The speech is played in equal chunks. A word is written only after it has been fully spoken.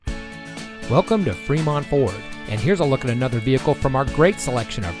Welcome to Fremont Ford, and here's a look at another vehicle from our great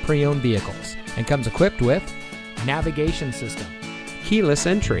selection of pre-owned vehicles, and comes equipped with navigation system, keyless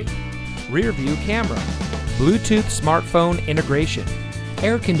entry, rear view camera, Bluetooth smartphone integration,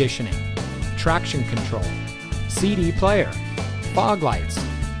 air conditioning, traction control, CD player, fog lights,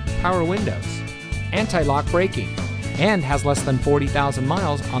 power windows, anti-lock braking, and has less than 40,000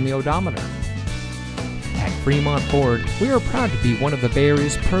 miles on the odometer. At Fremont Ford, we are proud to be one of the Bay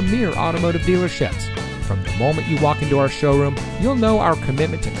Area's premier automotive dealerships. From the moment you walk into our showroom, you'll know our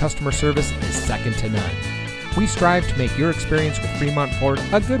commitment to customer service is second to none. We strive to make your experience with Fremont Ford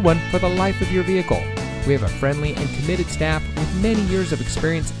a good one for the life of your vehicle. We have a friendly and committed staff with many years of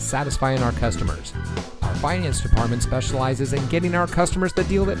experience satisfying our customers. Our finance department specializes in getting our customers the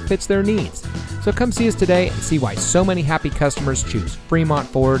deal that fits their needs. So come see us today and see why so many happy customers choose Fremont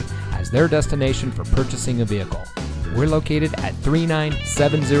Ford as their destination for purchasing a vehicle. We're located at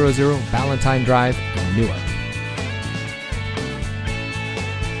 39700 Balentine Drive in Newark.